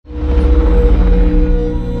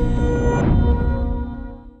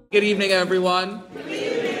Good evening, everyone. Good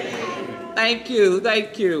evening. Thank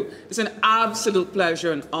you. It's an absolute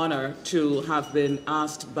pleasure and honor to have been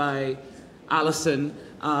asked by Alison,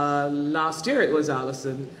 last year it was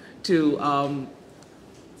Alison, to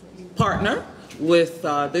partner with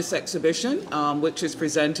this exhibition, which is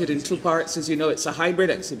presented in two parts. As you know, it's a hybrid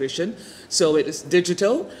exhibition, so it is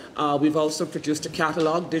digital. We've also produced a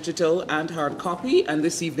catalog, digital and hard copy, and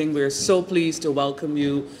this evening we're so pleased to welcome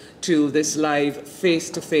you to this live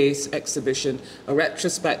face-to-face exhibition, a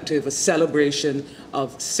retrospective, a celebration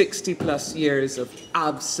of 60+ years of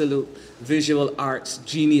absolute visual arts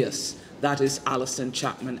genius. That is Alison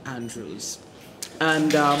Chapman-Andrews.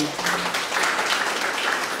 And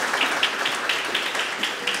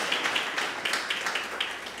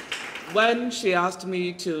when she asked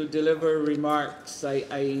me to deliver remarks,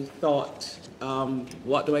 I thought,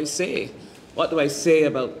 what do I say? What do I say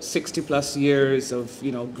about 60+ years of,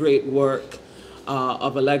 great work,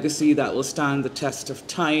 of a legacy that will stand the test of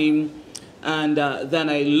time? And then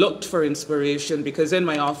I looked for inspiration, because in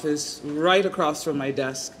my office, right across from my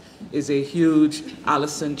desk, is a huge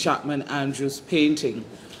Alison Chapman-Andrews painting.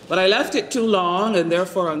 But I left it too long, and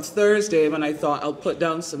therefore on Thursday, when I thought I'll put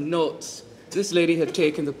down some notes, this lady had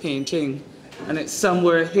taken the painting, and it's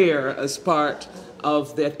somewhere here as part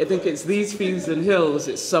of the, I think it's These Fields and Hills,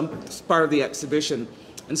 it's part of the exhibition.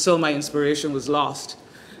 And so my inspiration was lost.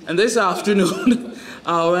 And this afternoon,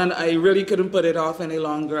 when I really couldn't put it off any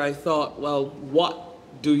longer, I thought, well,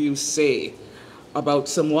 what do you say about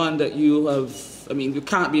someone that you have, you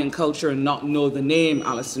can't be in culture and not know the name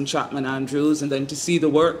Alison Chapman-Andrews, and then to see the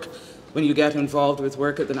work when you get involved with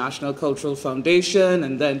work at the National Cultural Foundation,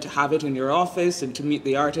 and then to have it in your office and to meet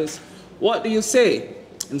the artist. What do you say?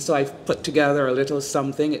 And so I've put together a little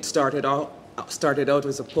something. It started out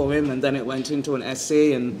as a poem, and then it went into an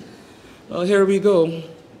essay, and well, here we go.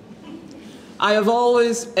 I have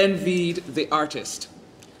always envied the artist,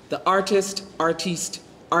 artiste,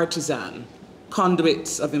 artisan,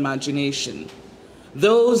 conduits of imagination,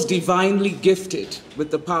 those divinely gifted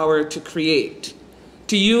with the power to create,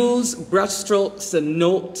 to use brushstrokes and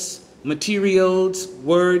notes, materials,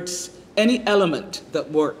 words, any element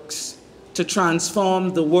that works, to transform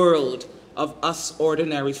the world of us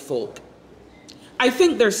ordinary folk. I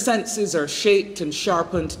think their senses are shaped and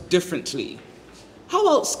sharpened differently. How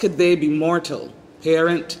else could they be mortal?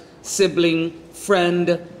 Parent, sibling,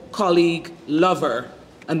 friend, colleague, lover,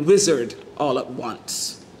 and wizard all at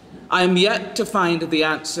once. I am yet to find the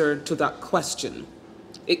answer to that question.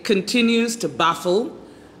 It continues to baffle,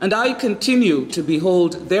 and I continue to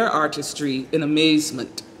behold their artistry in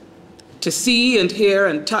amazement, to see and hear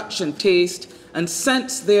and touch and taste and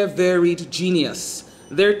sense their varied genius,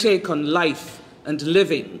 their take on life and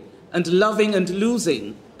living and loving and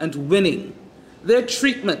losing and winning, their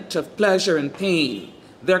treatment of pleasure and pain,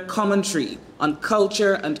 their commentary on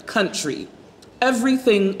culture and country.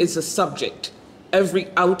 Everything is a subject, every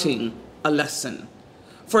outing a lesson.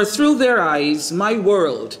 For through their eyes, my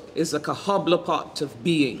world is like a hobblepot of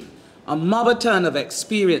being, a mobbiton of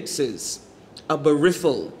experiences, a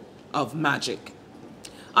beriffle of magic.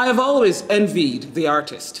 I have always envied the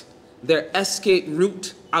artist, their escape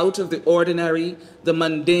route out of the ordinary, the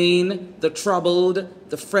mundane, the troubled,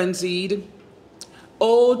 the frenzied.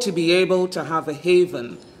 Oh, to be able to have a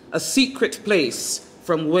haven, a secret place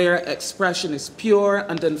from where expression is pure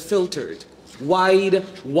and unfiltered, wide,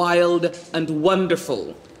 wild, and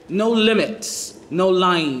wonderful. No limits, no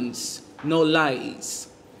lines, no lies.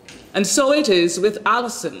 And so it is with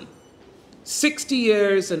Alison. 60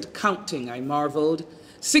 years and counting, I marveled.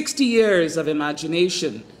 60 years of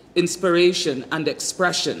imagination, inspiration, and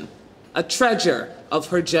expression, a treasure of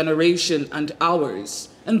her generation and ours,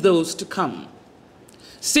 and those to come.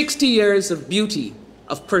 60 years of beauty,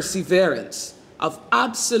 of perseverance, of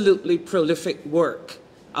absolutely prolific work,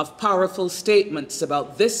 of powerful statements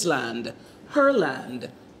about this land, her land,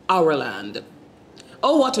 our land.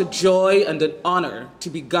 Oh, what a joy and an honor to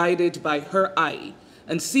be guided by her eye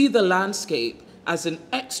and see the landscape as an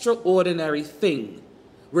extraordinary thing,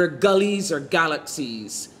 where gullies are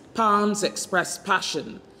galaxies, palms express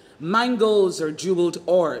passion, mangoes are jeweled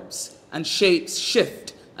orbs, and shapes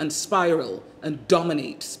shift and spiral and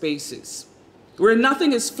dominate spaces. Where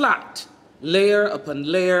nothing is flat, layer upon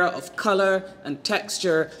layer of color and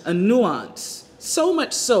texture and nuance, so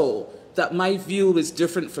much so that my view is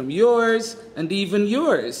different from yours and even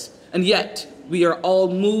yours, and yet we are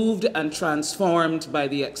all moved and transformed by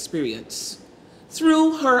the experience.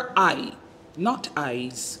 Through her eye, not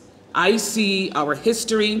eyes, I see our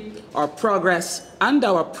history, our progress, and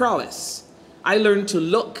our prowess. I learn to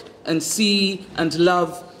look and see and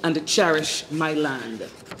love and cherish my land.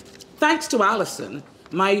 Thanks to Alison,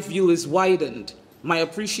 my view is widened, my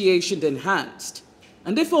appreciation enhanced,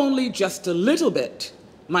 and if only just a little bit,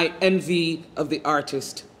 my envy of the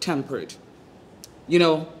artist tempered. You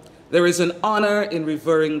know, there is an honor in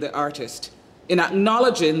revering the artist, in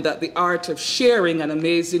acknowledging that the art of sharing an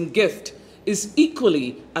amazing gift is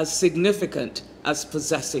equally as significant as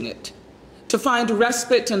possessing it. To find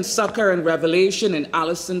respite and succor and revelation in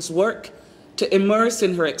Alison's work, to immerse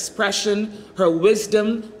in her expression, her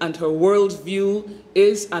wisdom, and her worldview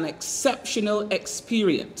is an exceptional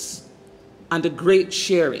experience and a great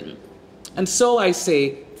sharing. And so I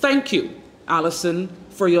say, thank you, Alison,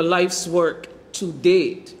 for your life's work to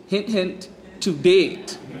date. Hint, hint, to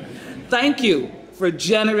date. Thank you for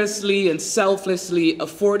generously and selflessly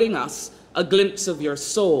affording us a glimpse of your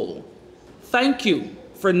soul. Thank you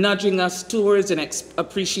for nudging us towards an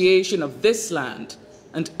appreciation of this land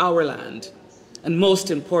and our land. And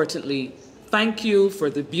most importantly, thank you for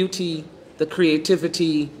the beauty, the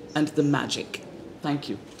creativity, and the magic. Thank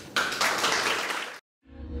you.